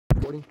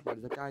recording. What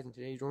is up, guys? And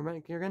today's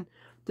Romantic here again.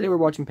 Today we're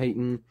watching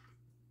Peyton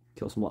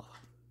kill some lava.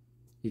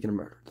 He's gonna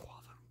murder the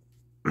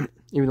lava.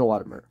 Even though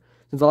lava murder.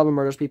 Since lava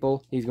murders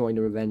people, he's going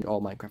to revenge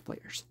all Minecraft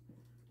players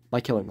by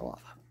killing the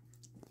lava.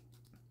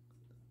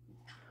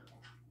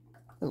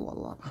 There's a lot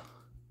of lava.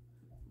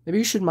 Maybe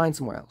you should mine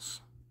somewhere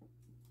else.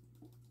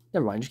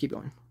 Never mind, just keep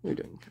going. You're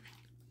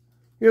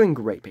doing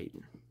great,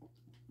 Peyton.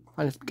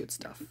 Find some good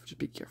stuff. Just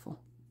be careful.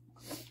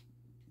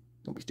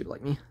 Don't be stupid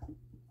like me.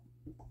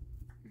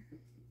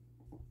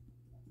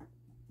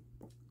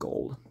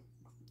 Gold.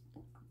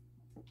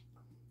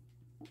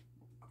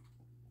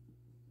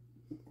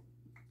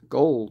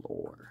 Gold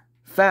ore.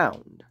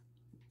 Found.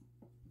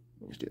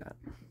 Let me just do that.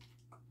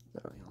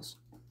 Nothing else.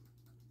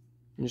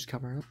 And just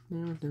cover it up.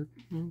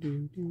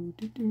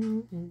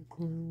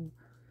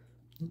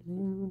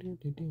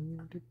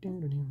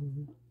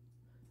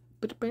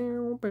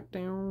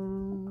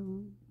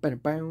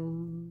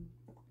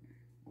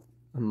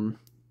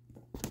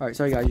 Alright,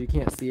 sorry guys, you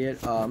can't see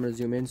it. I'm gonna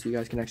zoom in so you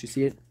guys can actually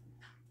see it.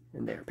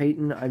 And there,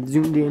 Peyton, I've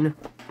zoomed in.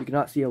 You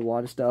cannot see a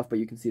lot of stuff, but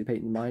you can see the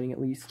Peyton mining at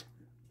least.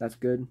 That's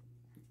good.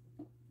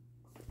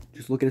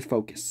 Just look at his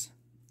focus.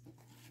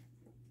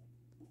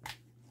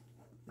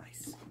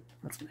 Nice.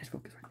 That's a nice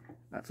focus right there.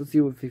 Alright, so let's see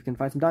if we can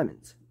find some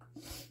diamonds.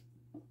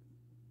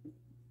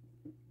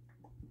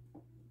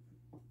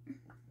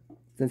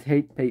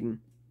 Peyton,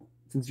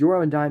 since you're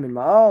on diamond,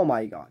 oh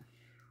my god.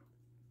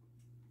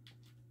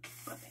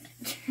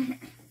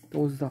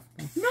 Don't lose stuff.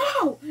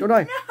 No! Don't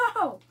die.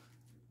 No!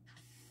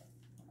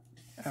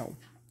 Ow.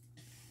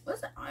 What's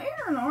the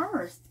iron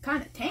armor? It's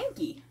kind of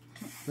tanky.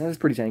 That is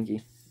pretty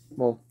tanky.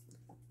 Well,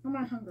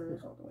 my hunger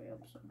is all the way up.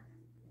 So.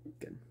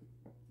 Good.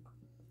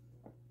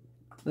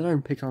 That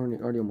iron pick's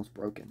already almost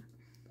broken.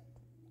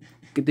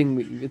 Good thing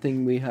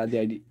we had the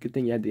idea. Good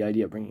thing you had the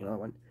idea of bringing another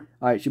one.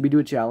 All right, should we do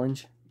a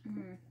challenge?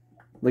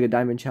 Like a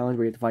diamond challenge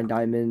where you have to find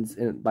diamonds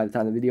by the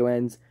time the video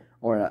ends,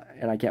 or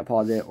and I can't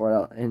pause it,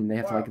 and they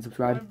have to like and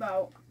subscribe. What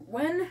about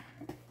when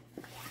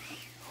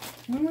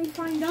we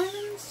find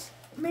diamonds?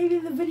 Maybe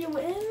the video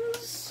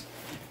ends.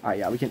 All right,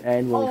 yeah, we can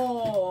end.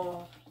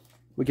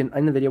 We can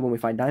end the video when we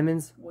find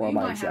diamonds or a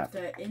mine shaft. We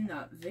might have to end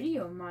that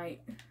video.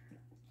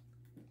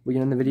 We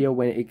can end the video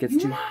when it gets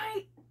too.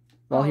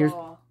 Well, here's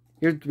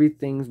 3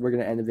 things we're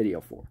gonna end the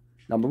video for.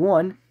 Number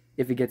 1.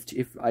 If it gets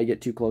if I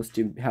get too close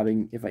to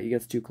being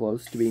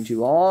too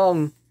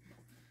long,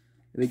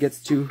 if it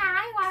gets too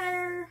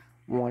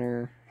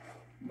water.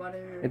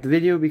 If the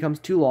video becomes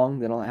too long,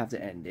 then I'll have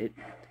to end it.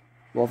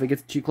 Well, if it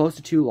gets too close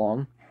to too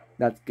long,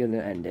 that's gonna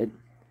end it.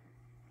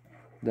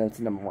 That's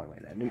number 1 way.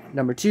 Then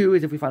number 2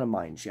 is if we find a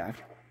mine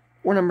shaft,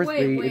 or number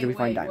 3 is if we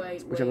find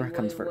diamonds, whichever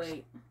comes first.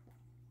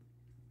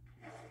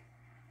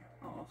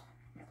 Oh.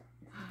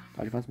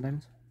 Did you find some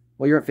diamonds?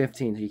 Well, you're at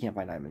 15, so you can't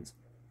find diamonds.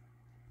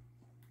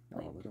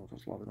 Don't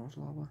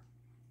lava.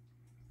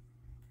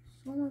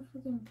 So much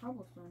freaking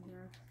cobblestone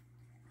here.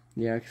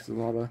 Yeah, because the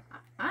lava.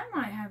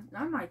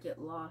 I might get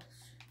lost.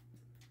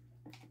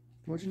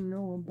 What you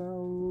know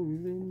about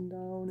moving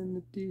down in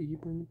the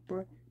deep and the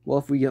bright? Well,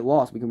 if we get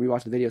lost, we can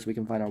rewatch the video so we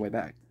can find our way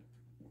back.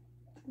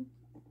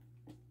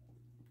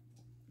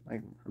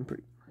 I'm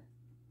pretty.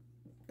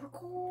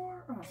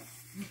 Parkour. Oh.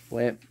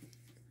 Flip.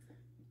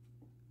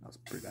 That was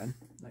pretty bad.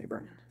 Now you're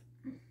burning.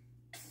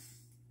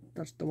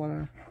 Touch the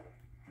water.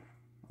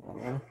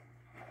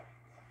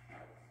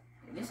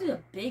 This is a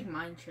big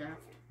mine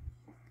shaft.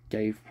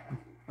 Cave.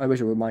 I wish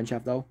it were a mine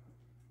shaft though.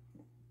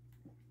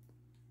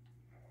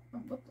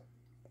 Oh, what the?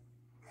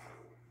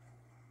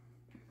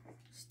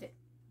 Stick.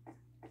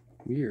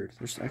 Weird.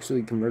 There's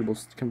actually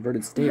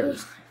converted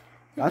stairs.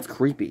 That's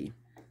creepy.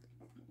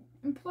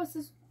 And plus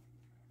this,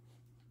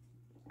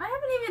 I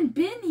haven't even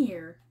been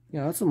here.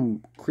 Yeah, that's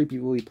some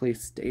creepily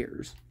placed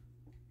stairs.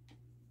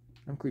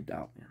 I'm creeped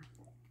out, man.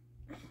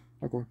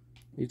 Parkour.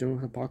 He's doing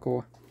some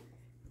parkour.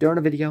 During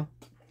a video,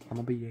 I'm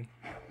gonna be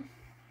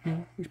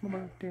it's my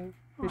birthday.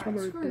 It's my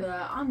birthday. Screw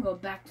that. I'm going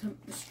back to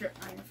the strip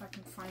mine if I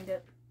can find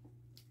it.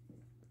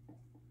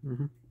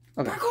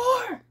 Okay.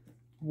 Parkour!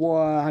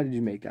 What? How did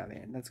you make that,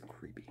 man? That's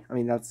creepy. I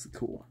mean, that's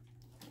cool.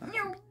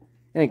 No.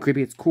 It ain't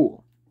creepy. It's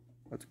cool.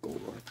 That's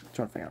gold. I'm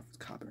trying to figure out if it's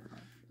copper or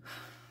not.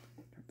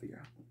 Trying to figure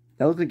out.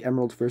 That looked like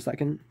emeralds for a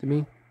second to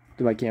me,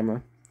 to my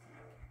camera.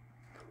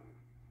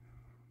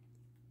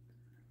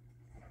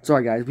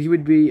 Sorry, guys. It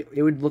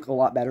would look a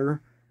lot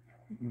better.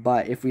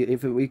 But if we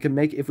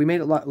made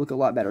it look a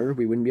lot better,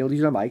 we wouldn't be able to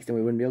use our mics and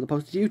we wouldn't be able to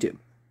post it to YouTube.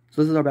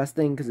 So this is our best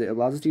thing because it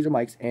allows us to use our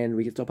mics and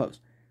we can still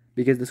post.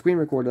 Because the screen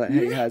recorder that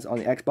it has on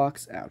the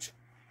Xbox,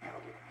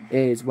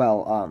 is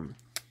how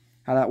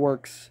that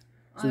works.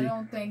 So I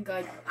don't think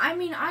I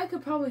mean, I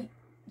could probably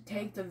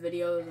take the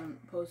videos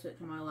and post it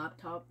to my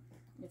laptop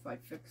if I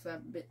fix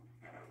that bit.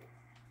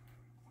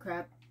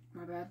 Crap,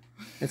 my bad.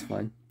 It's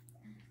fine.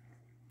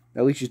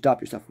 At least you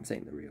stop yourself from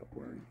saying the real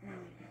word.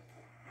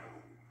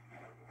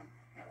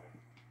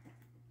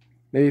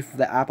 Maybe if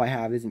the app I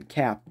have isn't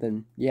capped,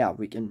 then yeah,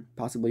 we can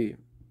possibly.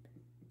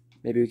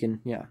 Maybe we can,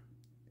 yeah.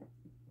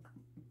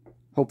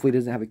 Hopefully it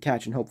doesn't have a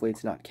catch, and hopefully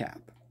it's not cap.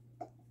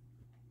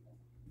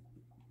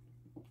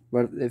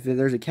 But if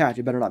there's a catch,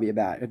 it better not be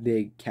a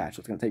big catch.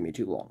 So it's gonna take me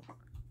too long.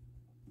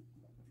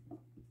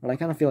 But I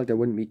kind of feel like there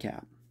wouldn't be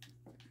catch,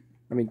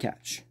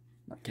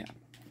 not cap.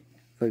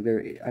 I feel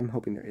like I'm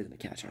hoping there isn't a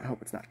catch. I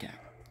hope it's not cap.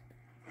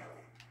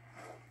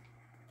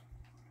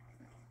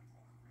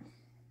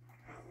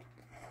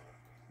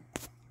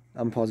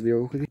 I'm gonna pause the video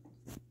real quickly.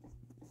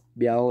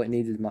 Yeah, all it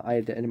needs is I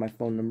have to enter my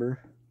phone number,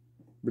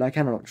 but I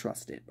kind of don't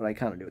trust it. But I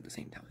kind of do at the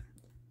same time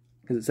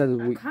because it says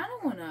I kind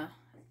of wanna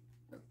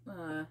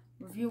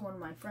review one of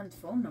my friend's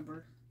phone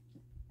numbers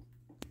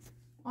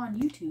on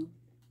YouTube.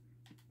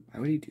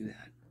 Why would he do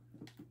that?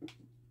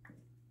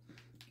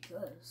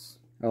 Because.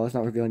 Oh, let's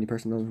not reveal any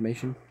personal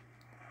information.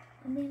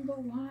 I mean, but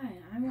why?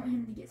 I want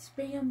him to get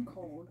spam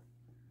called.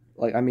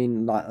 Like, I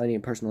mean, not any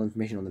personal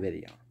information on the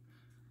video.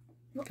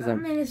 Well, I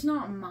mean, it's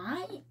not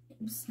my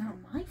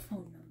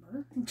phone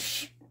number.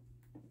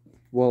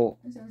 Well,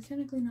 is that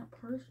technically not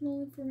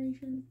personal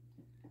information?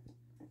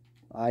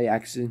 I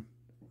actually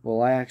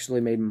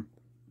made him.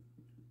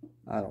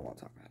 I don't want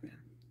to talk about it, man.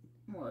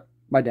 What?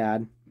 My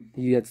dad.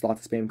 He gets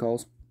lots of spam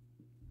calls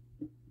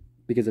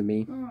because of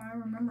me. Oh, I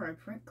remember I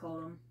prank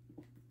called him.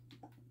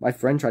 My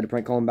friend tried to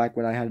prank call him back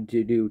when I had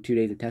to do 2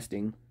 days of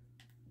testing.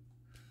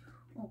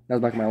 Oh. That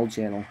was back on my old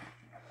channel.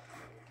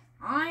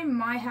 I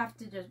might have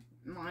to just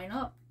mine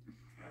up.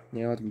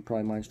 Yeah, that's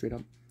probably mine straight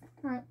up.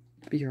 Alright.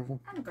 Be careful.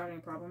 I don't got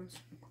any problems.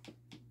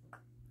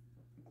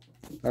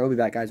 I will be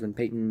back, guys, when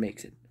Peyton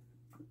makes it.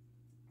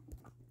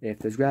 If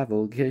there's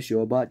gravel, kiss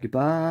your butt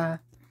goodbye.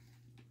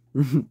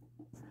 If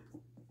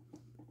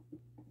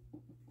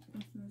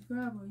there's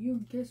gravel, you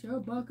can kiss your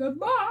butt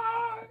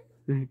goodbye.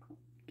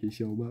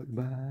 Kiss your butt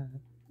goodbye.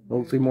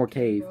 Hopefully more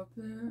cave.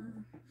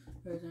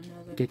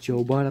 Get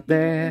your butt up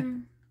there.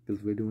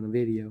 Because we're doing a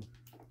video.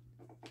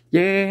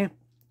 Yeah.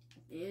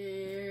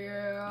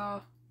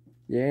 Yeah.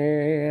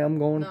 Yeah, I'm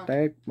going to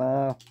take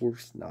my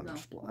horse. No, no.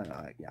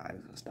 Yeah, I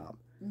was going to stop.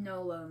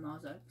 No, Lil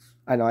Nas X.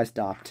 I know, I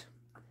stopped.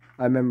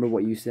 I remember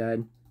what you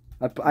said.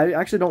 I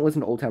actually don't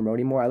listen to Old Town Road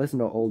anymore. I listen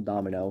to Old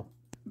Domino.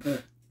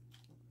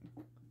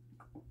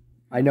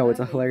 I know, it's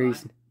a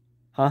hilarious...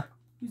 Huh?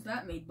 Who's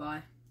that made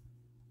by?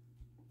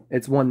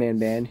 It's one man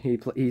band.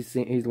 He's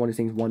the one who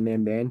sings one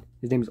man band.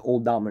 His name is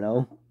Old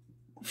Domino.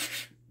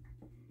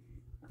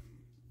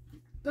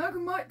 Back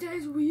in my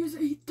days, we used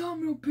to eat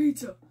Domino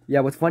pizza. Yeah,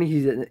 what's funny?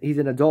 He's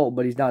an adult,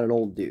 but he's not an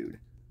old dude.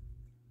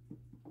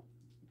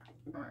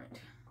 All right.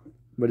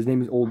 But his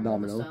name is Old I'm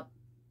Domino. Stop.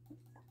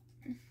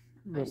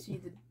 I see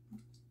the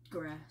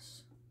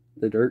grass.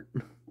 The dirt.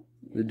 Yes.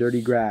 The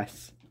dirty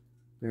grass.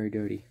 Very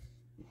dirty.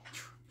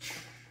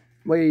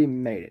 We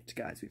made it,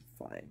 guys. We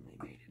finally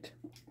made it.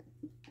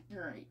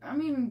 Alright,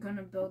 I'm even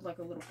gonna build like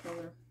a little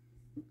pillar.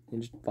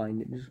 And just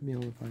find it. Just be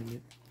able to find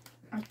it.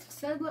 I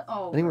said,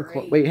 oh, I think we're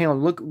close. Wait, hang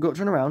on. Look, go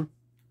turn around.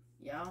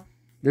 Yeah.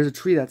 There's a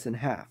tree that's in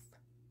half.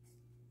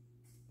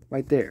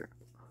 Right there.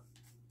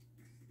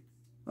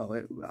 Oh,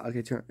 wait,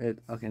 okay,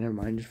 okay, never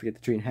mind. Just forget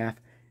the tree in half.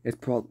 It's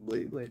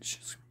probably glitch.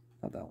 It's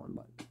not that one,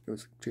 but it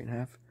was a tree in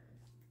half.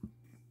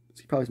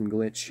 It's probably some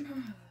glitch. I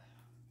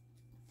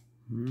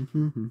don't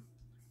think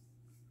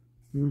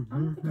I'm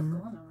going the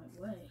right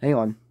way. Hang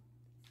on.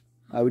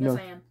 I would yes, know.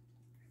 I am.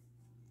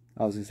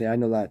 I was gonna say I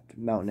know that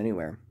mountain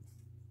anywhere.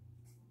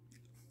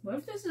 What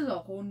if this is a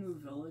whole new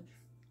village?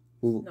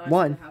 Well, No,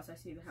 one. I see the house. I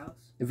see the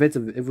house. If it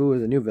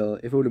was a new village,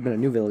 if it would have been a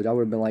new village, I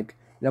would have been like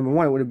number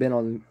one. It would have been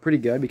on pretty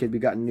good because we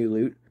got new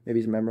loot,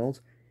 maybe some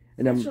emeralds,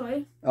 and then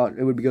Actually,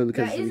 it would be good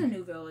because that is a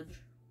new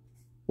village.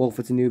 Well, if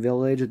it's a new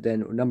village,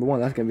 then number one,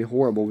 that's gonna be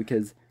horrible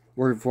because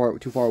we're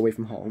too far away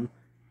from home,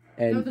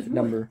 and No,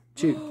 number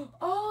two.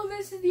 Oh,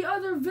 this is the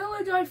other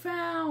village I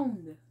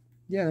found.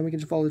 Yeah, then we can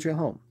just follow the trail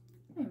home.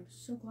 I'm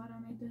so glad I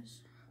made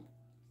this.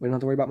 We don't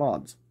have to worry about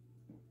mobs.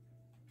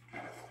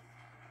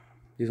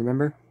 You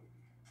remember?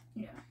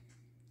 Yeah.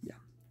 Yeah.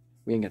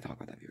 We ain't gonna talk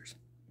about that, viewers.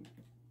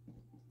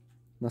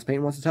 Unless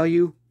Peyton wants to tell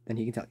you, then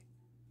he can tell you.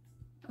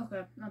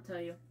 Okay, I'll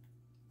tell you.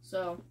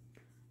 So,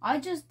 I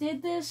just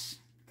did this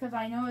because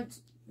I know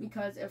it's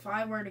because if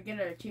I were to get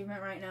an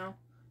achievement right now,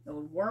 it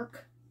would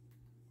work.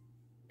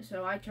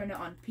 So I turned it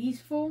on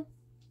peaceful,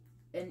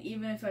 and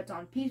even if it's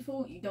on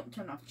peaceful, you don't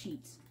turn off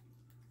cheats.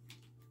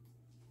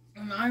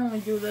 And I only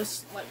do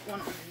this like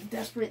when I'm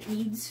desperate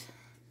needs,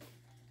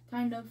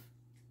 kind of.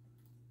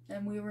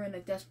 And we were in a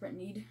desperate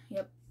need.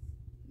 Yep,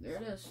 there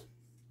it is.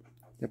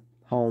 Yep,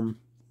 home.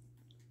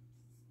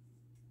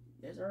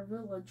 There's our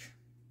village.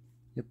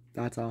 Yep,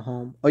 that's our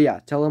home. Oh yeah,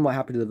 tell them what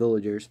happened to the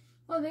villagers.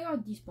 Oh, they all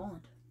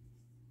despawned.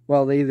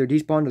 Well, they either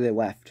despawned or they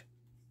left.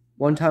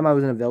 One time I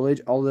was in a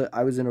village.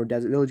 I was in a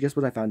desert village. Guess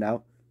what I found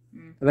out?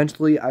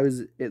 Eventually,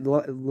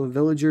 the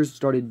villagers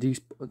started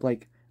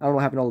like I don't know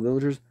what happened to all the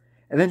villagers.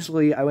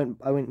 Eventually, I went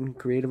in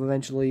creative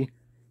eventually,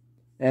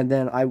 and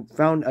then I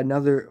found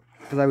another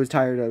because I was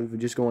tired of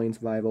just going in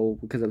survival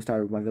because I was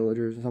tired of my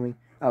villagers or something.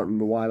 I don't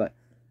remember why, but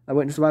I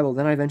went into survival.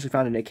 Then I eventually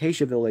found an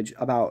acacia village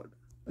behind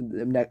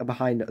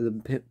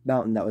the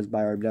mountain that was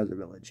by our desert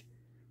village.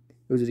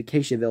 It was an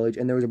acacia village,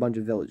 and there was a bunch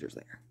of villagers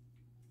there.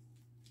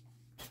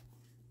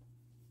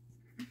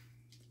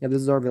 Yeah,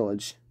 this is our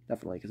village,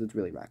 definitely, because it's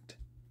really wrecked.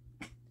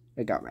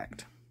 It got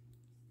wrecked.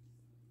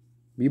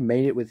 You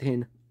made it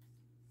within.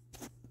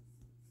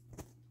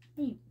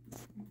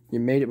 You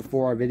made it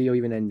before our video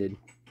even ended.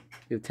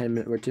 We have 10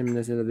 minutes. We're 10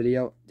 minutes into the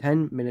video.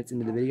 10 minutes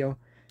into the video,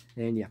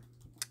 and yeah.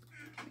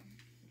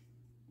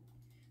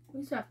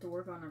 We just have to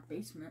work on our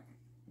basement.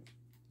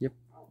 Yep.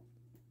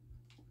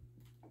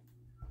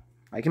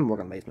 I can work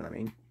on the basement. I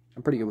mean,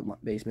 I'm pretty good with my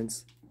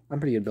basements. I'm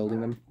pretty good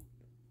building them,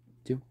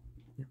 too.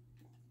 Yeah.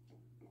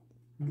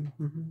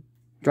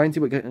 Try and see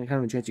what kind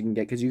of a chance you can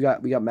get, because we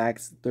got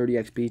max 30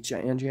 XP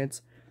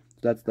chance, so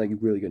that's like a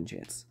really good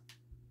chance.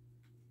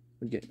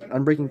 We get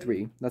Unbreaking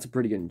 3. That's a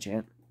pretty good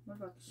enchant. What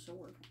about the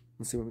sword?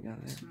 Let's see what we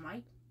got there.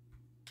 Smite.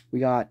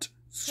 We got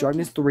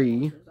Sharpness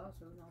 3. Is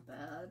also not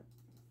bad.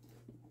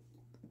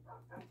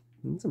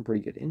 That's some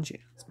pretty good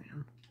enchants,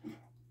 man.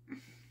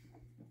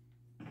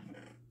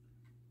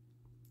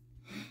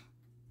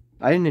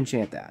 I didn't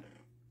enchant that.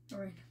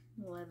 Or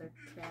leather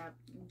cap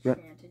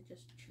enchanted,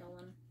 just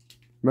chilling.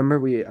 Remember,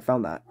 we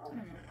found that. I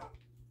know.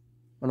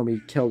 Oh no,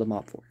 we killed a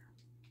mob for it.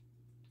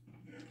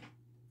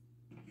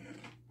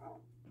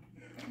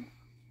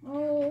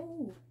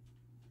 Oh.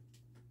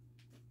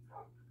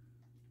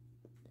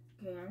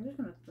 Okay, I'm just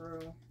gonna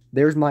throw.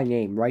 There's my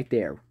name right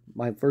there.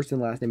 My first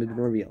and last name has been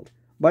revealed.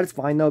 But it's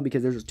fine though,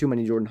 because there's too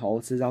many Jordan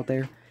Hollises out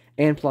there.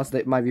 And plus,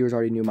 that my viewers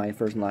already knew my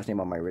first and last name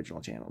on my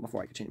original channel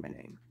before I could change my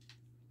name.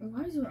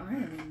 Why is there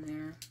iron in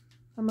there?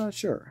 I'm not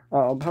sure.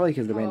 Oh, probably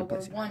because the random we're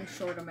place. one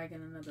short of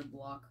making another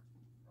block.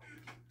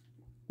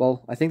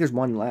 Well, I think there's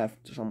one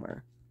left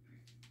somewhere.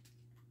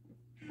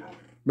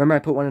 Remember, I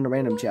put one in a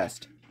random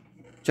chest.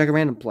 Check a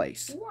random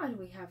place. Why do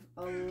we have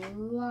a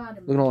lot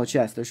of... Look at all the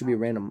chests. There should be a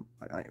random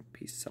iron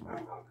piece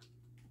somewhere.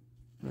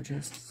 No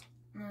chests.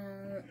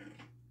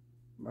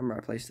 Remember, I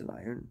placed some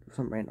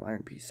random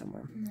iron piece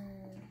somewhere.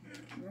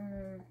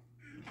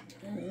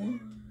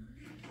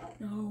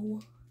 No.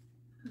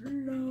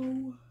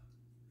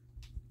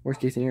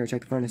 Worst case scenario,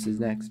 check the furnaces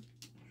next.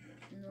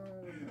 No.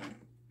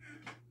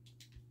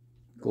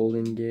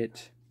 Golden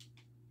ingot.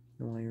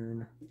 No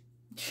iron.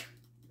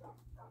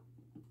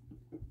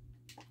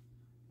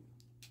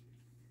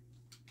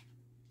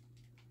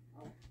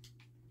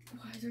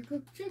 Why is there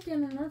cooked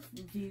chicken in our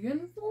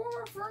vegan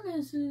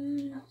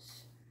furnaces?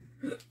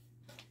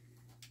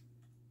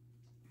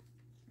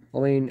 I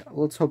mean,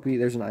 let's hope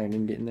there's an iron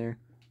ingot in there.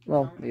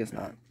 Well, I guess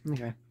not.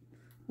 Okay.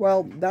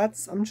 Well,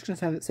 I'm just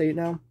gonna say it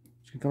now.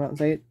 Just gonna come out and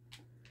say it.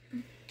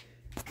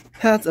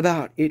 That's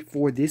about it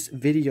for this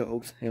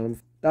video.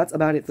 That's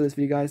about it for this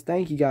video, guys.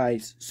 Thank you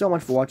guys so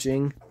much for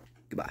watching.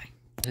 Goodbye.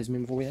 His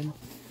name before we end.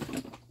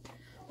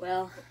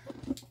 Well,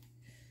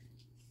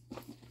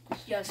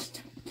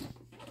 just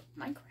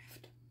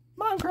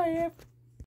Minecraft.